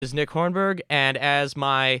Is Nick Hornberg, and as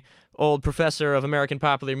my old professor of American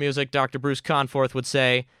popular music, Dr. Bruce Conforth, would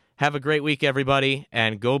say, have a great week, everybody,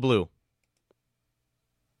 and go blue.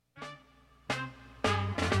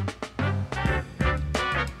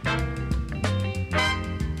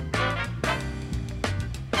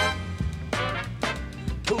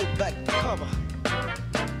 Pull back the cover.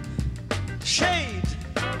 Shades.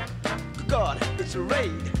 God, it's a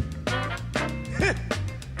raid.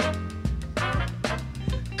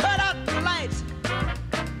 Cut out the lights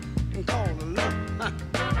and call the law.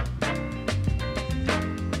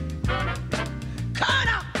 Cut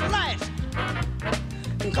out the lights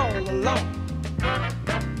and call the law.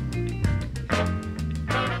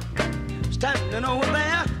 Standing over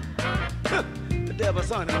there, the devil's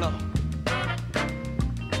son-in-law.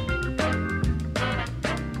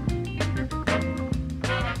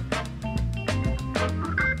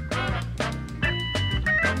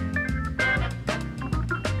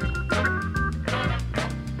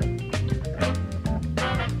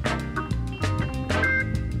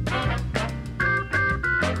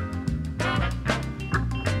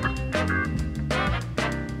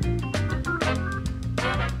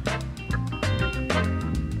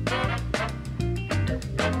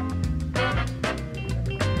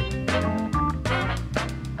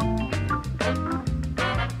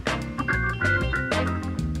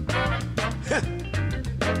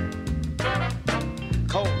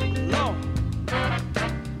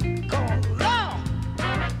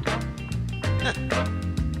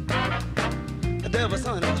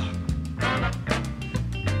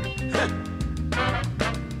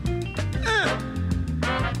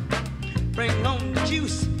 Bring on the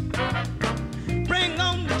juice. Bring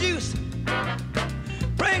on the juice.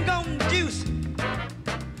 Bring on the juice.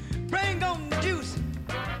 Bring on the juice.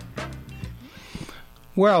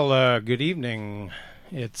 Well, good evening.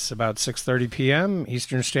 It's about 6:30 p.m.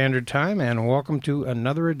 Eastern Standard Time, and welcome to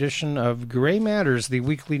another edition of Gray Matters, the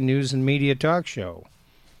weekly news and media talk show.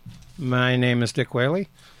 My name is Dick Whaley,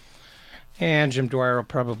 and Jim Dwyer will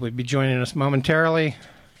probably be joining us momentarily.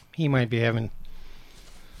 He might be having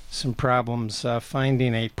some problems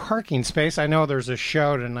finding a parking space. I know there's a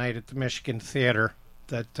show tonight at the Michigan Theater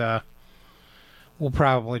that will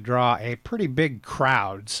probably draw a pretty big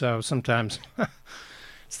crowd, so sometimes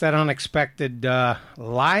it's that unexpected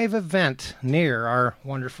live event near our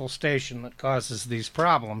wonderful station that causes these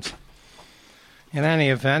problems. In any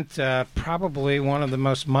event, probably one of the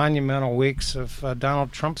most monumental weeks of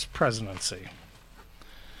Donald Trump's presidency.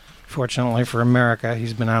 Fortunately for America,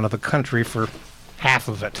 he's been out of the country for half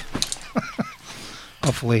of it.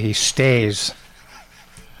 Hopefully he stays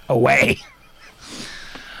away.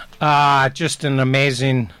 Just an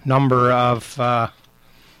amazing number of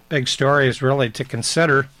big stories, really, to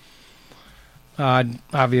consider.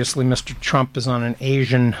 Obviously, Mr. Trump is on an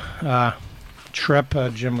Asian trip.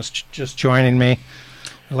 Jim was just joining me.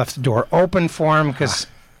 I left the door open for him because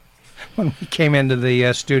when we came into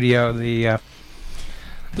the studio, the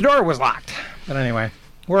door was locked. But anyway,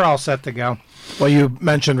 we're all set to go. Well, you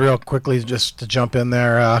mentioned real quickly, just to jump in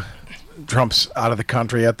there, Trump's out of the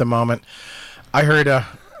country at the moment. I heard a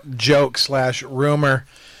joke/rumor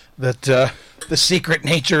that the secret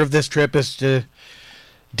nature of this trip is to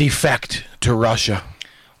defect to Russia.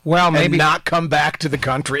 Well, maybe and not come back to the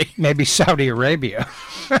country. Maybe Saudi Arabia.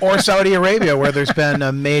 Or Saudi Arabia, where there's been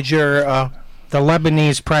a major the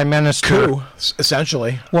Lebanese prime minister coup,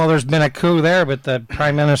 essentially. Well, there's been a coup there, but the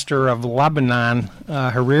prime minister of Lebanon,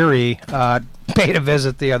 Hariri, paid a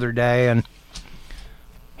visit the other day, and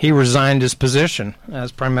he resigned his position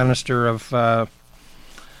as prime minister of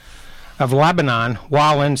Lebanon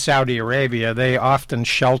while in Saudi Arabia. They often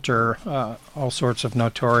shelter all sorts of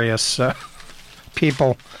notorious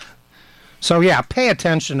people. So, yeah, pay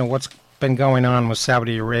attention to what's been going on with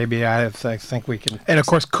Saudi Arabia. I think we can... And, of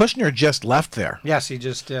course, Kushner just left there. Yes, he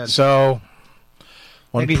just did. So,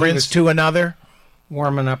 one maybe prince to another.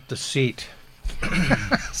 Warming up the seat,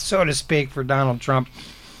 so to speak, for Donald Trump.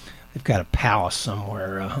 They've got a palace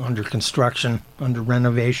somewhere under construction, under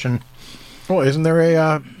renovation. Well, isn't there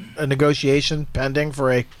a negotiation pending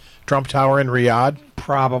for a Trump Tower in Riyadh?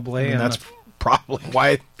 Probably. And that's probably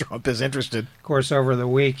why Trump is interested. Of course, over the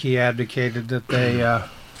week, he advocated that they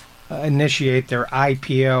initiate their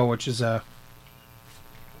IPO, which is a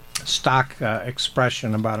stock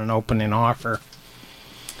expression about an opening offer.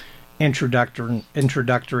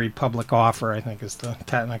 Introductory public offer, I think, is the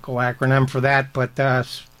technical acronym for that. But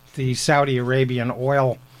the Saudi Arabian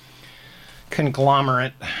oil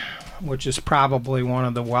conglomerate, which is probably one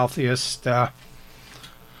of the wealthiest,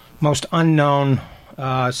 most unknown,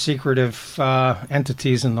 secretive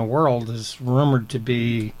entities in the world, is rumored to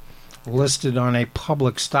be listed on a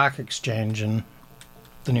public stock exchange in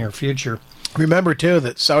the near future. Remember, too,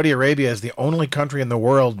 that Saudi Arabia is the only country in the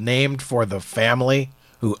world named for the family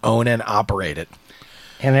who own and operate it.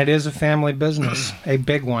 And it is a family business, a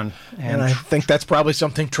big one. And I think that's probably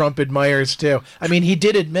something Trump admires, too. I mean, he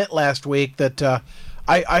did admit last week that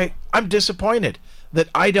I'm disappointed that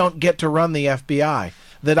I don't get to run the FBI,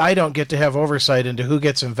 that I don't get to have oversight into who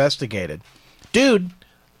gets investigated. Dude,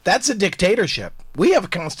 that's a dictatorship. We have a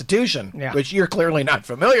constitution, which you're clearly not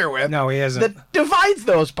familiar with. No, he isn't. That divides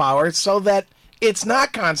those powers so that it's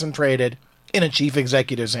not concentrated in a chief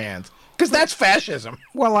executive's hands. Because that's fascism.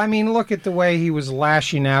 Well, I mean, look at the way he was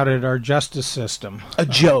lashing out at our justice system. A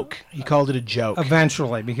joke. He called it a joke.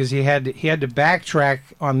 Eventually, because he had to backtrack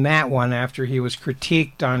on that one after he was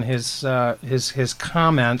critiqued on his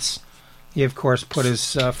comments. He, of course, put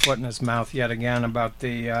his foot in his mouth yet again about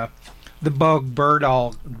the Bogue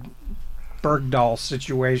Bergdahl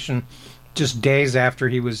situation just days after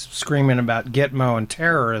he was screaming about Gitmo and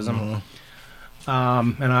terrorism. Mm-hmm.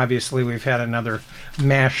 And obviously we've had another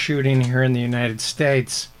mass shooting here in the United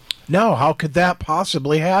States. No, how could that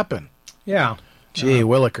possibly happen? Yeah. Gee,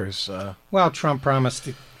 Willikers. Well, Trump promised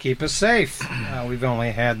to keep us safe. We've only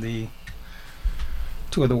had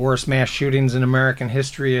two of the worst mass shootings in American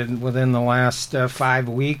history within the last 5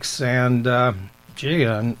 weeks. And,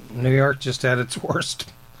 New York just had its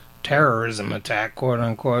worst terrorism attack,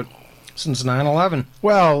 quote-unquote, since 9/11.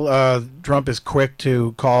 Well, Trump is quick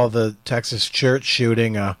to call the Texas church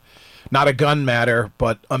shooting not a gun matter,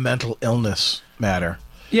 but a mental illness matter.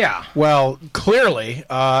 Yeah. Well, clearly,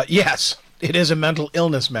 yes, it is a mental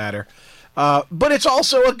illness matter. But it's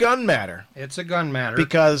also a gun matter. It's a gun matter.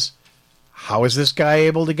 Because how is this guy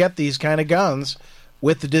able to get these kind of guns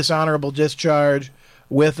with the dishonorable discharge,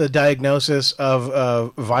 with a diagnosis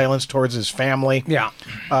of violence towards his family? Yeah.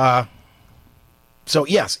 So,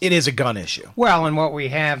 yes, it is a gun issue. Well, and what we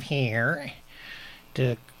have here,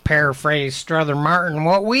 to paraphrase Strother Martin,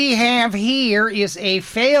 what we have here is a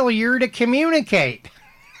failure to communicate.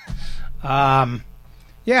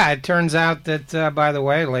 It turns out that, by the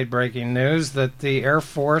way, late-breaking news, that the Air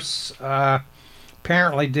Force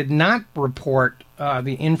apparently did not report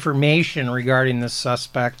the information regarding this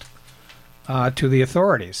suspect to the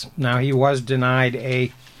authorities. Now, he was denied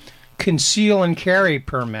a conceal and carry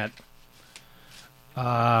permit.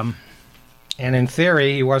 And in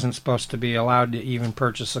theory, he wasn't supposed to be allowed to even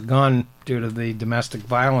purchase a gun due to the domestic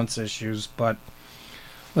violence issues, but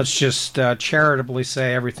let's just charitably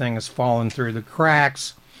say everything has fallen through the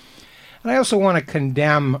cracks. And I also want to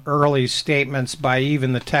condemn early statements by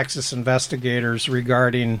even the Texas investigators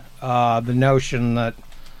regarding the notion that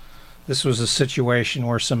this was a situation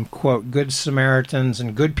where some, quote, good Samaritans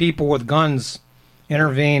and good people with guns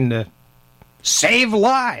intervened to save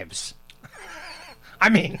lives. I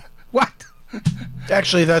mean, what?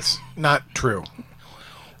 Actually, that's not true.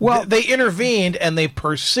 Well, they intervened and they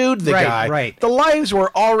pursued the guy. Right. The lives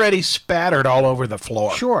were already spattered all over the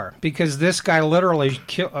floor. Sure, because this guy literally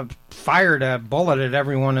fired a bullet at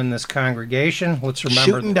everyone in this congregation. Let's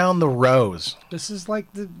remember, shooting down the rows. This is like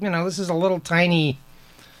this is a little tiny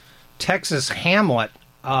Texas hamlet.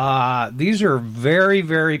 These are very,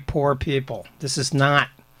 very poor people. This is not.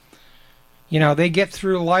 They get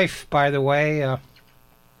through life, by the way,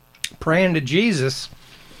 praying to Jesus.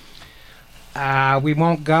 We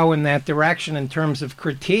won't go in that direction in terms of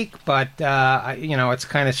critique, but it's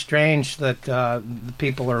kind of strange that the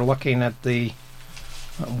people are looking at the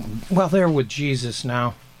they're with Jesus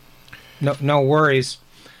now. No worries.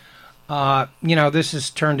 This has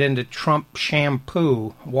turned into Trump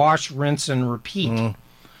shampoo. Wash, rinse, and repeat.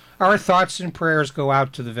 Our thoughts and prayers go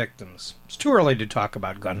out to the victims. It's too early to talk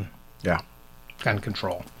about gun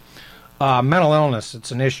control. Mental illness,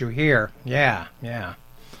 it's an issue here. Yeah.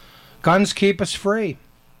 Guns keep us free.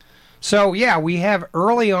 So, we have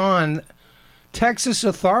early on Texas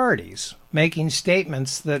authorities making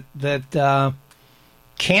statements that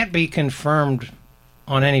can't be confirmed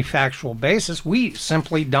on any factual basis. We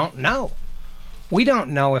simply don't know. We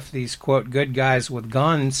don't know if these, quote, good guys with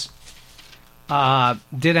guns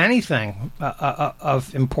did anything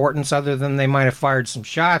of importance other than they might have fired some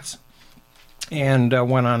shots and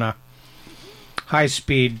went on a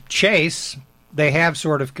high-speed chase. They have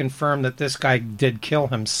sort of confirmed that this guy did kill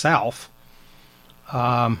himself,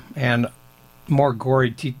 and more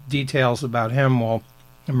gory details about him will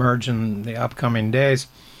emerge in the upcoming days.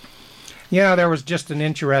 There was just an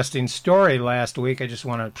interesting story last week. I just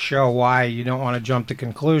want to show why you don't want to jump to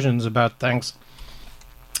conclusions about things.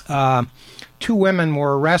 2 women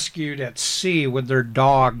were rescued at sea with their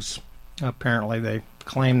dogs. Apparently, they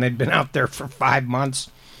claim they'd been out there for 5 months.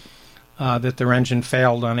 that their engine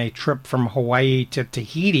failed on a trip from Hawaii to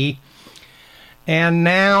Tahiti. And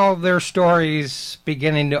now their story's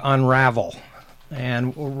beginning to unravel.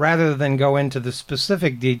 And rather than go into the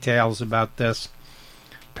specific details about this,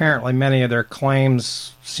 apparently many of their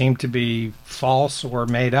claims seem to be false or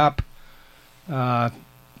made up.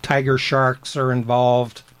 Tiger sharks are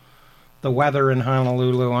involved. The weather in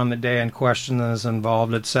Honolulu on the day in question is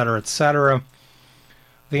involved, etc., etc.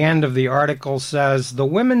 The end of the article says, the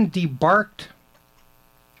women debarked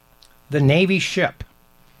the Navy ship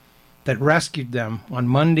that rescued them on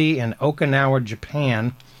Monday in Okinawa,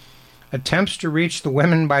 Japan. Attempts to reach the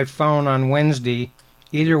women by phone on Wednesday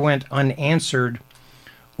either went unanswered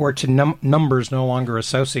or to numbers no longer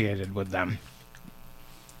associated with them.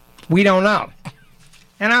 We don't know.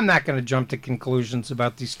 And I'm not going to jump to conclusions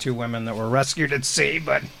about these two women that were rescued at sea,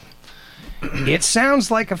 but it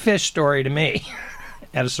sounds like a fish story to me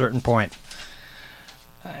at a certain point.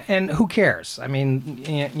 And who cares? I mean,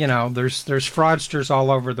 you know, there's fraudsters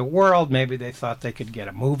all over the world. Maybe they thought they could get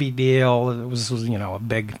a movie deal. It was you know, a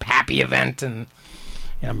big happy event in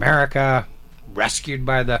America, rescued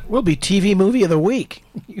by the Will be TV movie of the week.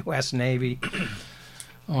 U.S. Navy.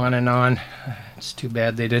 On and on. It's too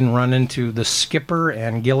bad they didn't run into the skipper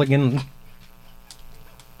and Gilligan.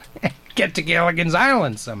 Get to Gilligan's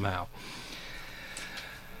Island somehow.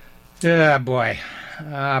 Yeah, boy.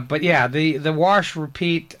 But yeah, the wash,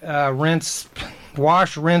 rinse,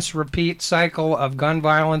 repeat cycle of gun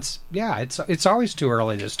violence. Yeah, it's always too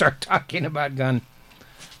early to start talking about gun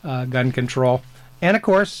control. And of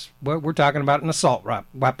course, we're talking about an assault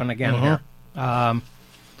weapon again here.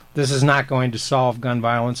 This is not going to solve gun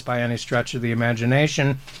violence by any stretch of the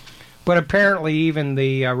imagination, but apparently even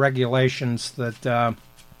the regulations that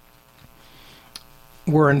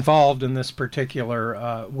were involved in this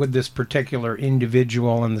particular with this particular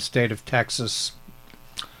individual in the state of Texas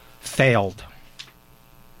failed.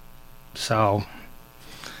 So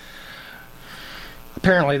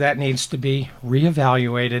apparently that needs to be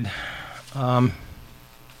reevaluated.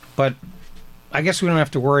 But I guess we don't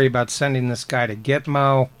have to worry about sending this guy to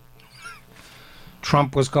Gitmo.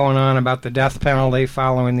 Trump was going on about the death penalty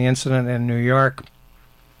following the incident in New York.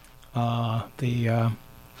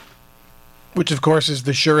 Which, of course, is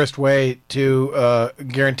the surest way to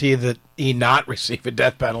guarantee that he not receive a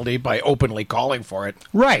death penalty by openly calling for it.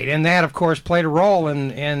 Right, and that, of course, played a role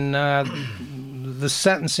in the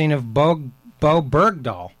sentencing of Bo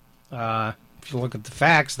Bergdahl. If you look at the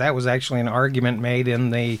facts, that was actually an argument made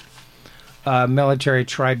in the military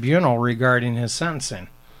tribunal regarding his sentencing.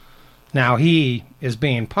 Now, he is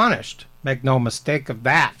being punished. Make no mistake of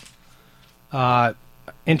that.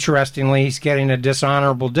 Interestingly, he's getting a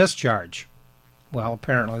dishonorable discharge. Well,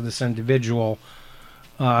 apparently this individual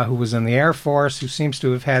who was in the Air Force, who seems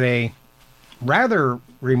to have had a rather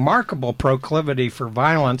remarkable proclivity for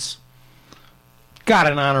violence,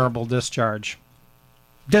 got an honorable discharge.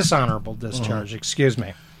 Dishonorable discharge, excuse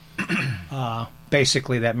me.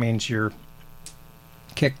 Basically, that means you're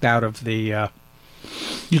kicked out of the...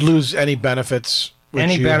 you lose any benefits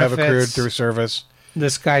which you have accrued through service.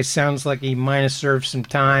 This guy sounds like he might have served some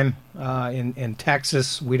time in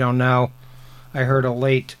Texas. We don't know. I heard a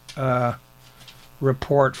late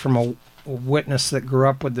report from a witness that grew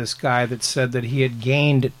up with this guy that said that he had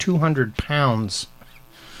gained 200 pounds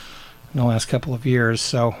in the last couple of years.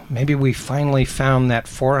 So maybe we finally found that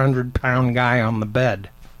 400-pound guy on the bed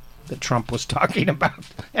that Trump was talking about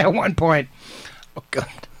at one point. Oh, God.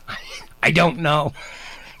 I don't know.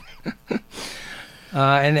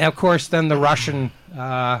 And, of course, then the Russian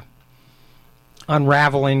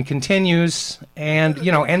unraveling continues. And,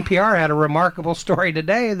 you know, NPR had a remarkable story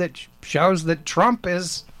today that shows that Trump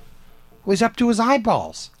was up to his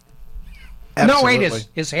eyeballs. Absolutely. No, wait,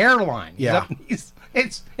 his hairline. Yeah.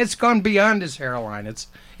 It's gone beyond his hairline. It's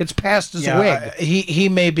past his wig. He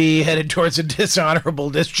may be headed towards a dishonorable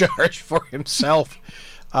discharge for himself.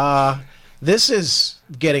 This is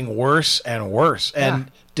getting worse and worse.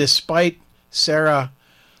 And despite Sarah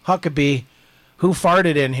Huckabee, who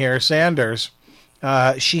farted in here, Sanders,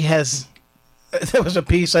 she has... There was a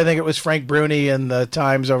piece, I think it was Frank Bruni in the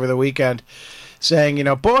Times over the weekend, saying, you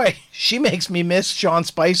know, boy, she makes me miss Sean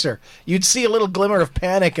Spicer. You'd see a little glimmer of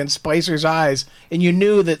panic in Spicer's eyes, and you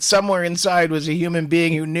knew that somewhere inside was a human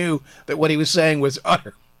being who knew that what he was saying was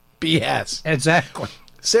utter BS. Exactly.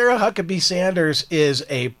 Sarah Huckabee Sanders is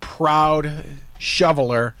a proud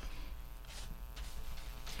shoveler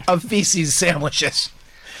of feces sandwiches.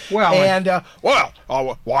 Well, And,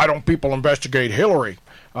 why don't people investigate Hillary?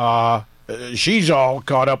 She's all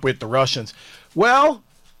caught up with the Russians. Well,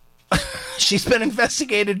 she's been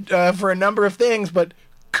investigated for a number of things, but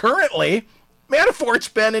currently Manafort's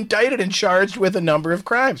been indicted and charged with a number of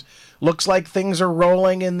crimes. Looks like things are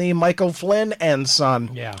rolling in the Michael Flynn and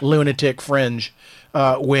Son lunatic fringe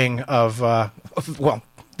wing of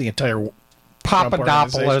the entire Trump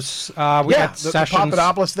Papadopoulos. We got the Sessions.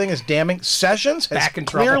 Papadopoulos thing is damning. Sessions has Back in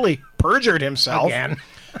trouble. clearly perjured himself. Again.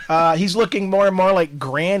 He's looking more and more like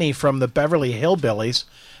Granny from the Beverly Hillbillies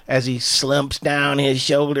as he slumps down his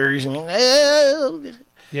shoulders.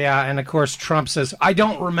 Yeah, and of course Trump says, I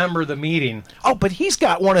don't remember the meeting. Oh, but he's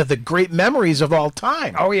got one of the great memories of all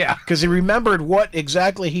time. Oh, yeah. Because he remembered what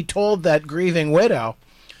exactly he told that grieving widow.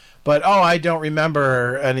 But, I don't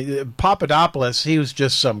remember. And Papadopoulos, he was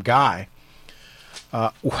just some guy.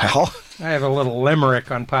 I have a little limerick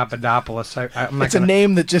on Papadopoulos. It's a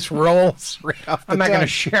name that just rolls right off the I'm not tongue. going to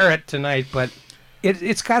share it tonight, but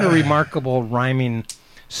it's got a remarkable rhyming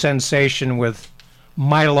sensation with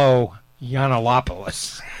Milo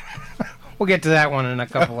Yiannopoulos. We'll get to that one in a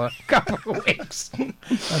couple of weeks.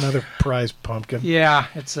 Another prize pumpkin. Yeah,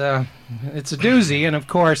 it's a doozy, and of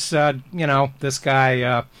course, this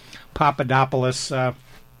guy Papadopoulos,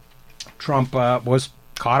 Trump was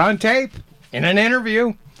caught on tape in an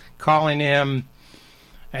interview calling him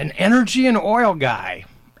an energy and oil guy.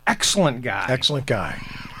 Excellent guy. Excellent guy.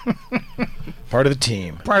 Part of the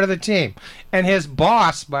team. Part of the team. And his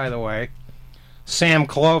boss, by the way, Sam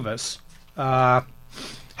Clovis,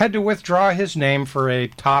 had to withdraw his name for a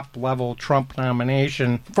top-level Trump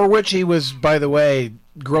nomination. For which he was, by the way,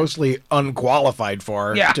 grossly unqualified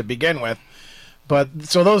for to begin with. But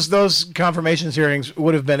so those confirmations hearings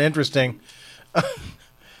would have been interesting,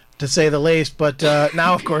 to say the least. But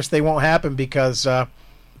now, of course, they won't happen because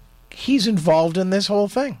he's involved in this whole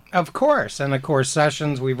thing. Of course. And, of course,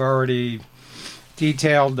 Sessions, we've already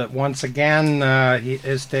detailed that once again,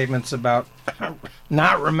 his statements about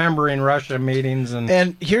not remembering Russia meetings.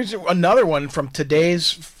 And here's another one from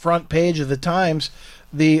today's front page of the Times.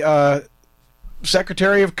 The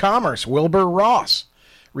Secretary of Commerce, Wilbur Ross,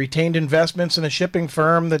 retained investments in a shipping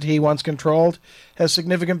firm that he once controlled, has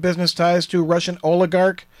significant business ties to a Russian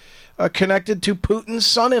oligarch connected to Putin's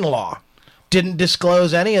son-in-law. Didn't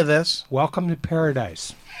disclose any of this. Welcome to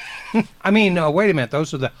paradise. I mean, wait a minute.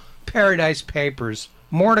 Those are the Paradise Papers.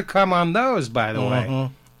 More to come on those, by the way.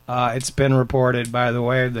 It's been reported, by the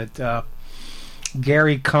way, that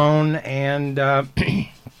Gary Cohn and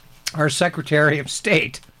our Secretary of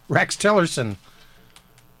State, Rex Tillerson,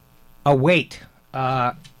 await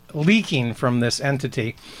leaking from this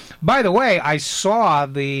entity. By the way, I saw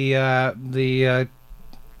the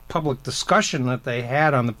public discussion that they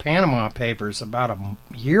had on the Panama Papers about a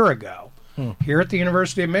year ago here at the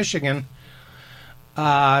University of Michigan.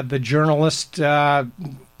 The journalist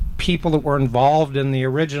people that were involved in the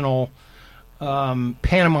original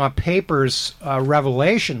Panama Papers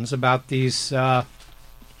revelations about these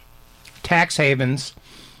tax havens.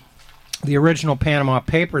 The original Panama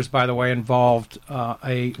Papers, by the way, involved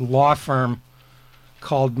a law firm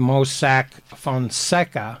called Mossack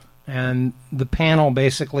Fonseca, and the panel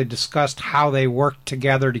basically discussed how they worked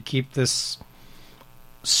together to keep this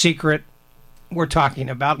secret. We're talking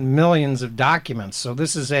about millions of documents. So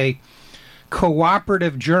this is a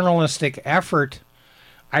cooperative journalistic effort,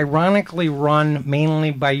 ironically run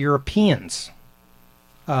mainly by Europeans,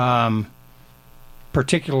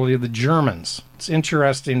 particularly the Germans. It's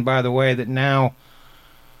interesting, by the way, that now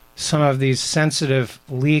some of these sensitive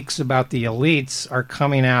leaks about the elites are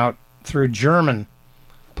coming out through German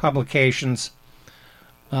publications.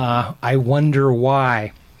 I wonder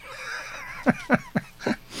why.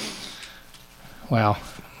 Well,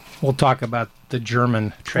 we'll talk about the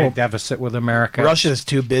German trade deficit with America. Russia's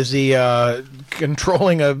too busy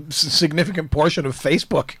controlling a significant portion of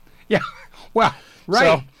Facebook. Yeah, well,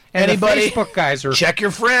 right. So, and anybody, the Facebook guys are... Check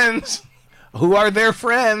your friends. Who are their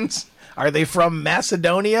friends? Are they from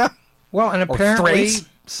Macedonia? Well, and apparently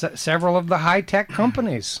several of the high-tech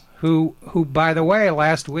companies who, by the way,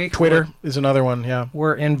 last week... Twitter is another one, yeah.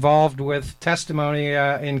 Were involved with testimony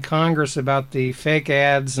in Congress about the fake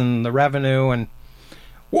ads and the revenue and...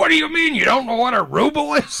 What do you mean? You don't know what a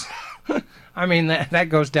ruble is? I mean, that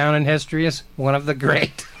goes down in history as one of the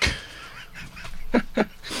great.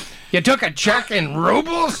 You took a check in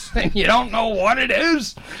rubles and you don't know what it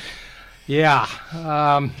is? Yeah.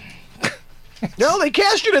 No, they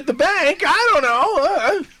cashed it at the bank. I don't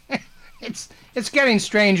know. It's getting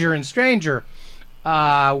stranger and stranger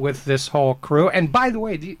with this whole crew. And by the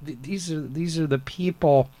way, these are the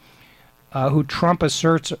people who Trump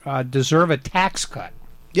asserts deserve a tax cut.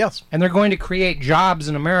 Yes. And they're going to create jobs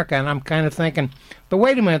in America. And I'm kind of thinking, but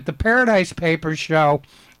wait a minute, the Paradise Papers show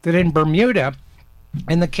that in Bermuda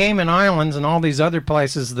and the Cayman Islands and all these other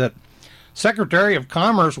places that Secretary of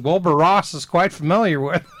Commerce Wilbur Ross is quite familiar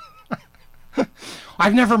with.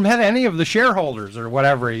 I've never met any of the shareholders or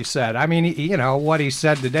whatever he said. I mean, what he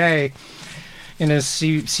said today in his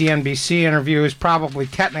CNBC interview is probably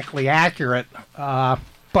technically accurate.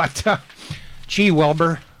 But gee,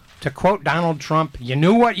 Wilbur, to quote Donald Trump, you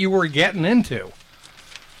knew what you were getting into.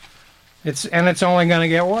 It's only going to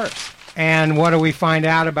get worse. And what do we find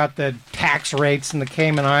out about the tax rates in the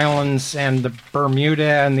Cayman Islands and the Bermuda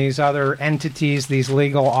and these other entities, these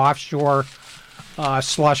legal offshore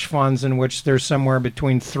slush funds in which there's somewhere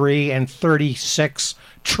between $3 and $36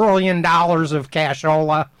 trillion of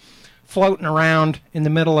cashola floating around in the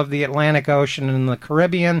middle of the Atlantic Ocean and the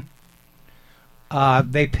Caribbean?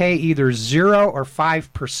 They pay either 0 or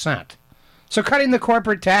 5%. So cutting the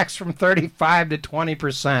corporate tax from 35 to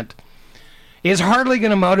 20% is hardly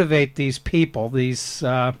going to motivate these people, these,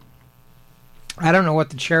 I don't know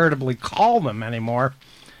what to charitably call them anymore,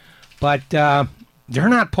 but they're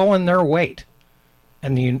not pulling their weight.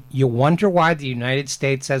 And you wonder why the United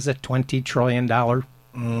States has a $20 trillion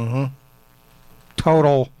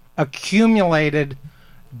total accumulated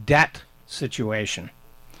debt situation.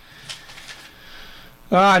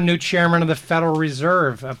 A new chairman of the Federal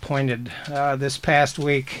Reserve appointed this past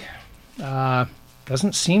week.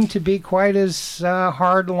 Doesn't seem to be quite as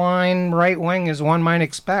hardline right-wing as one might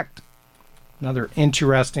expect. Another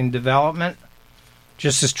interesting development,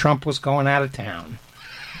 just as Trump was going out of town.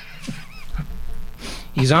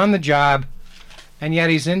 He's on the job, and yet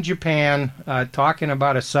he's in Japan talking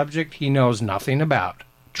about a subject he knows nothing about,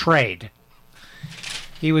 trade.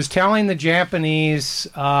 He was telling the Japanese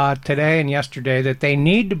today and yesterday that they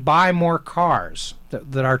need to buy more cars,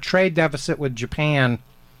 that our trade deficit with Japan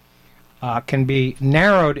can be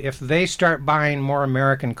narrowed if they start buying more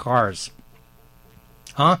American cars.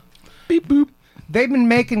 Huh? Beep boop. They've been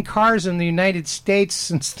making cars in the United States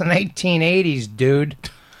since the 1980s, dude.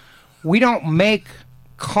 We don't make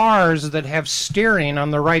cars that have steering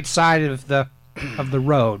on the right side of the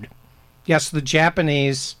road. Yes, the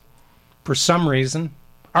Japanese, for some reason,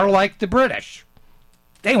 are like the British.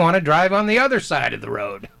 They want to drive on the other side of the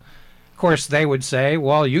road. Of course, they would say,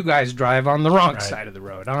 well, you guys drive on the wrong side of the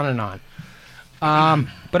road, on and on.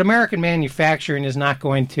 But American manufacturing is not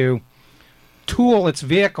going to tool its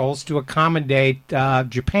vehicles to accommodate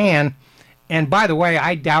Japan. And by the way,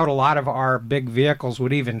 I doubt a lot of our big vehicles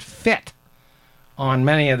would even fit on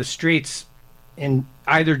many of the streets in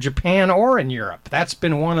either Japan or in Europe. That's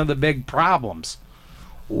been one of the big problems.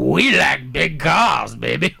 We like big cars,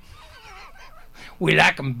 baby. We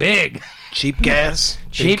like them big. Cheap gas.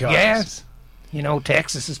 Cheap gas. You know,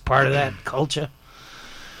 Texas is part of that culture.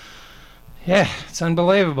 Yeah, it's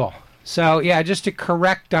unbelievable. So, yeah, just to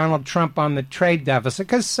correct Donald Trump on the trade deficit,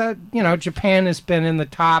 because, Japan has been in the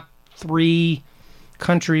top 3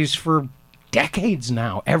 countries for decades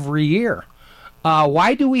now, every year.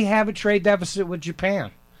 Why do we have a trade deficit with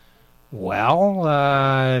Japan? Well,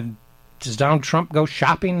 does Donald Trump go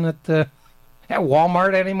shopping at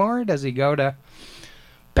Walmart anymore? Does he go to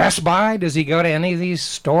Best Buy? Does he go to any of these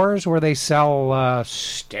stores where they sell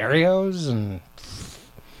stereos and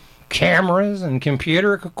cameras and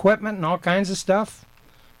computer equipment and all kinds of stuff?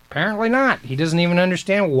 Apparently not. He doesn't even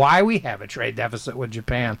understand why we have a trade deficit with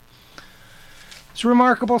Japan. It's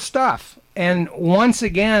remarkable stuff. And once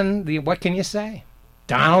again, what can you say?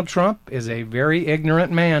 Donald Trump is a very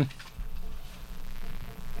ignorant man.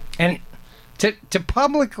 And to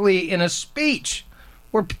publicly, in a speech,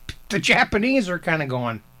 where the Japanese are kind of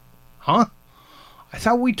going, huh? I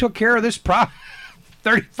thought we took care of this problem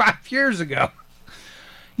 35 years ago.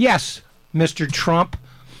 Yes, Mr. Trump,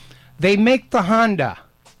 they make the Honda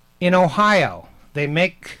in Ohio. They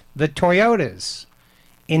make the Toyotas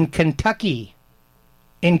in Kentucky,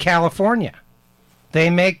 in California. They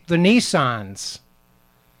make the Nissans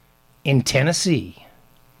in Tennessee.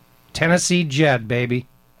 Tennessee Jed, baby.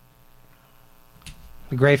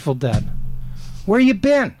 The Grateful Dead. Where you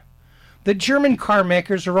been? The German car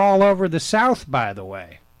makers are all over the South, by the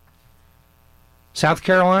way. South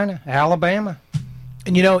Carolina, Alabama.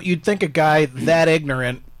 And you'd think a guy that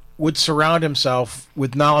ignorant would surround himself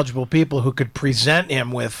with knowledgeable people who could present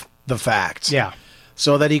him with the facts. Yeah.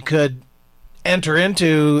 So that he could enter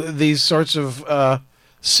into these sorts of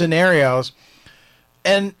scenarios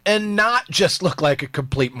and not just look like a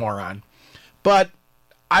complete moron. But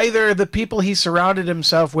either the people he surrounded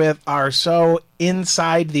himself with are so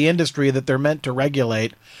inside the industry that they're meant to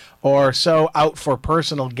regulate, or so out for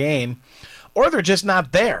personal gain, or they're just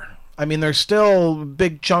not there. I mean, there's still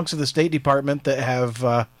big chunks of the State Department that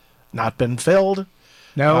have not been filled.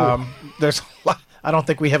 No. There's I don't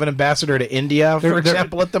think we have an ambassador to India, for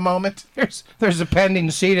example, at the moment. There's a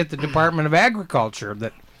pending seat at the Department of Agriculture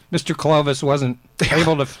that Mr. Clovis wasn't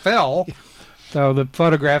able to fill. So the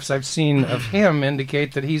photographs I've seen of him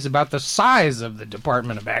indicate that he's about the size of the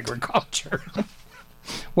Department of Agriculture.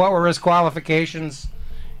 What were his qualifications?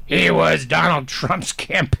 He was Donald Trump's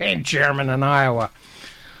campaign chairman in Iowa.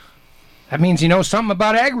 That means he knows something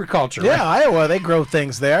about agriculture. Yeah, right? Iowa, they grow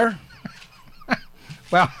things there.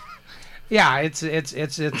 Well, yeah, it's.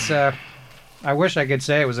 I wish I could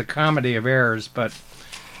say it was a comedy of errors, but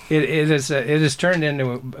it is turned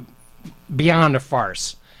into beyond a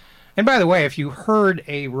farce. And by the way, if you heard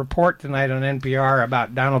a report tonight on NPR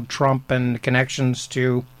about Donald Trump and connections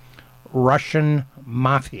to Russian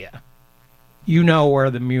mafia, you know where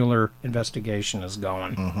the Mueller investigation is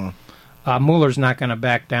going. Mm-hmm. Mueller's not going to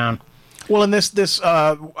back down. Well, and this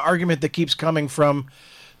argument that keeps coming from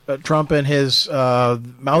Trump and his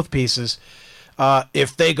mouthpieces,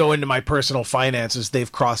 if they go into my personal finances,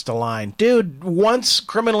 they've crossed a line. Dude, once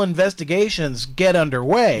criminal investigations get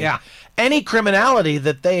underway, any criminality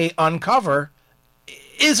that they uncover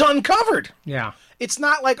is uncovered. Yeah. It's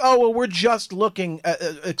not like, oh, well, we're just looking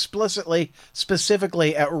explicitly,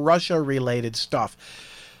 specifically at Russia-related stuff.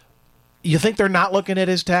 You think they're not looking at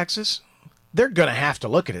his taxes? They're going to have to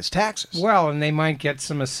look at his taxes. Well, and they might get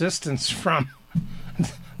some assistance from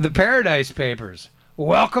the Paradise Papers.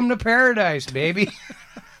 Welcome to paradise, baby.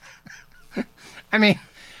 I mean,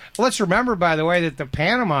 let's remember, by the way, that the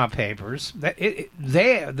Panama Papers,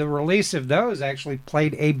 the release of those actually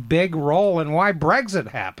played a big role in why Brexit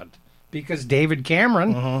happened. Because David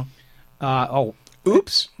Cameron,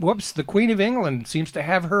 whoops, the Queen of England seems to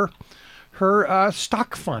have her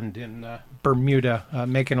stock fund in Bermuda,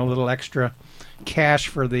 making a little extra cash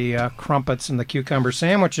for the crumpets and the cucumber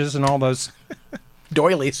sandwiches and all those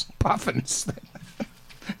doilies, puffins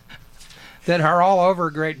that are all over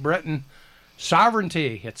Great Britain.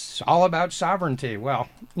 Sovereignty. It's all about sovereignty. Well,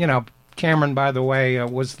 you know, Cameron, by the way,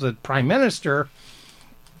 was the Prime Minister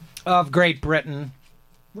of Great Britain.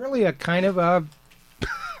 Really a kind of a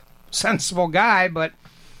sensible guy, but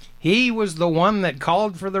he was the one that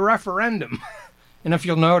called for the referendum. And if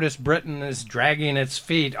you'll notice, Britain is dragging its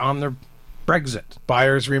feet on the Brexit.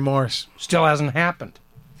 Buyer's remorse. Still hasn't happened.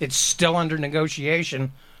 It's still under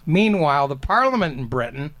negotiation. Meanwhile, the Parliament in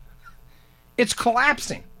Britain, it's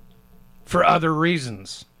collapsing for other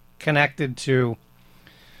reasons connected to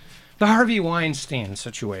the Harvey Weinstein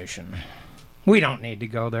situation. We don't need to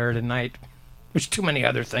go there tonight. There's too many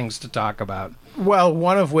other things to talk about. Well,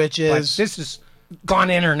 one of which is... But this has gone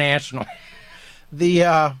international.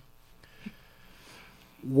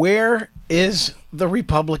 Where is the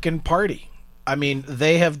Republican Party? I mean,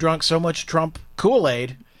 they have drunk so much Trump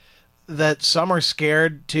Kool-Aid that some are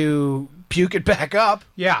scared to puke it back up.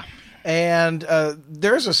 Yeah. And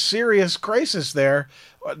there's a serious crisis there.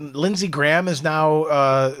 Lindsey Graham is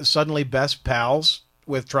now suddenly best pals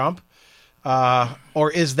with Trump.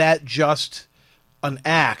 Or is that just an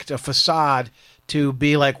act, a facade, to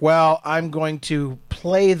be like, well, I'm going to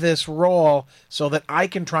play this role so that I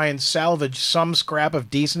can try and salvage some scrap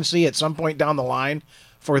of decency at some point down the line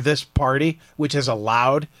for this party, which has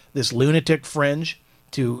allowed this lunatic fringe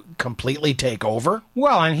to completely take over?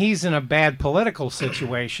 Well, and he's in a bad political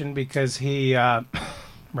situation because he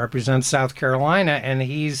represents South Carolina, and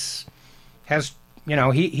he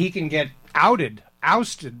can get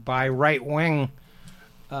ousted by right-wing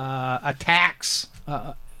attacks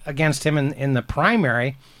against him in the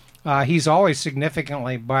primary. He's always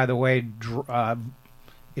significantly, by the way,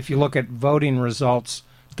 if you look at voting results,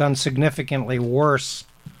 done significantly worse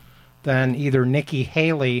than either Nikki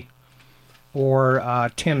Haley or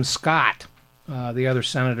Tim Scott, the other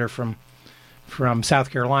senator from South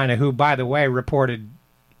Carolina, who, by the way,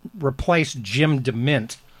 replaced Jim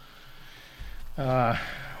DeMint. I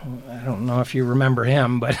don't know if you remember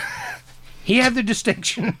him, but he had the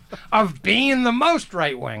distinction of being the most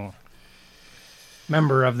right-wing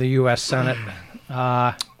member of the U.S. Senate.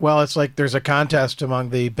 Well, it's like there's a contest among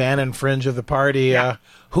the Bannon fringe of the party. Yeah.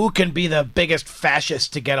 Who can be the biggest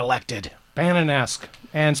fascist to get elected? Bannon-esque.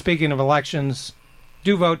 And speaking of elections,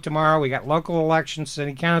 do vote tomorrow. We got local elections,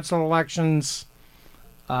 city council elections.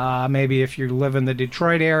 Maybe if you live in the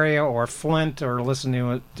Detroit area or Flint or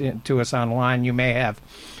listen to us online, you may have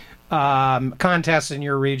contests in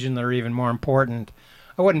your region that are even more important.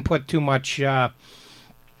 I wouldn't put too much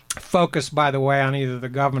focus, by the way, on either the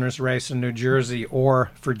governor's race in New Jersey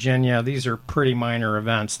or Virginia. These are pretty minor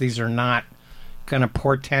events. These are not going to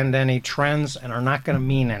portend any trends and are not going to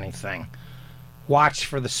mean anything. Watch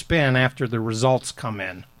for the spin after the results come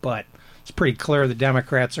in. But it's pretty clear the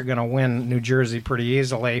Democrats are going to win New Jersey pretty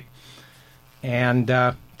easily.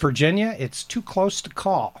 And Virginia, it's too close to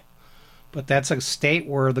call. But that's a state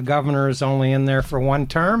where the governor is only in there for one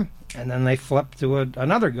term, and then they flip to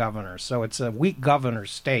another governor. So it's a weak governor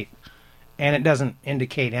state. And it doesn't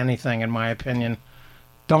indicate anything, in my opinion.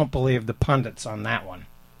 Don't believe the pundits on that one.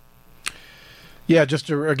 Yeah, just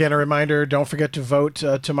again a reminder, don't forget to vote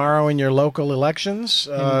tomorrow in your local elections.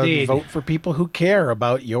 Indeed. Vote for people who care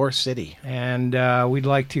about your city. And we'd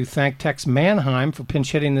like to thank Tex Mannheim for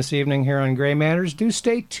pinch hitting this evening here on Gray Matters. Do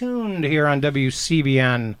stay tuned here on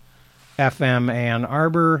WCBN FM Ann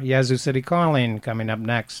Arbor. Yazoo City Calling coming up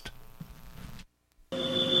next.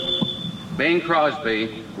 Bing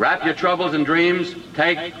Crosby, wrap your troubles in dreams,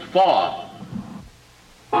 take 4.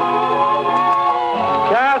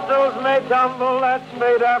 Castles may tumble, that's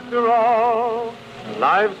fate after all.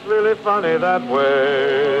 Life's really funny that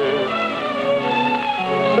way.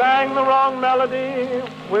 Sang the wrong melody,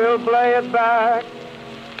 we'll play it back.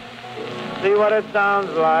 See what it sounds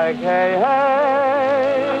like, hey,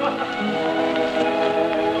 hey.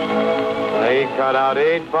 They cut out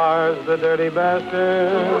 8 bars, the dirty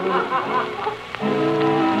bastard.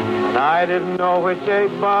 And I didn't know which 8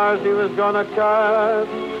 bars he was gonna cut.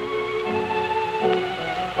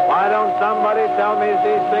 Why don't somebody tell me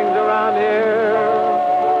these things around here?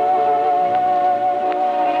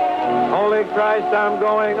 Holy Christ, I'm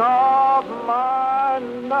going off my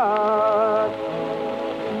nut.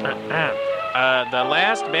 The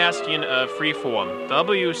last bastion of freeform,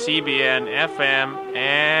 WCBN FM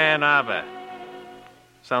Ann Arbor.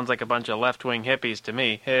 Sounds like a bunch of left-wing hippies to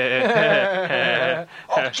me.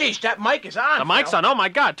 Oh, geez, that mic is on. The mic's on. Oh, my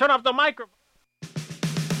God. Turn off the microphone.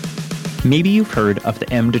 Maybe you've heard of the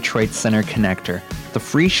M Detroit Center Connector, the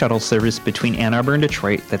free shuttle service between Ann Arbor and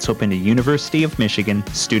Detroit that's open to University of Michigan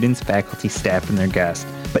students, faculty, staff, and their guests.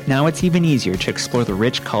 But now it's even easier to explore the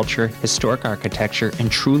rich culture, historic architecture,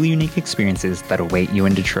 and truly unique experiences that await you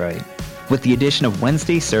in Detroit. With the addition of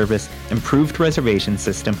Wednesday service, improved reservation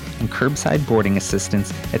system, and curbside boarding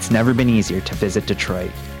assistance, it's never been easier to visit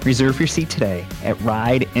Detroit. Reserve your seat today at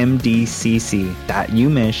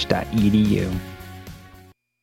ridemdcc.umich.edu.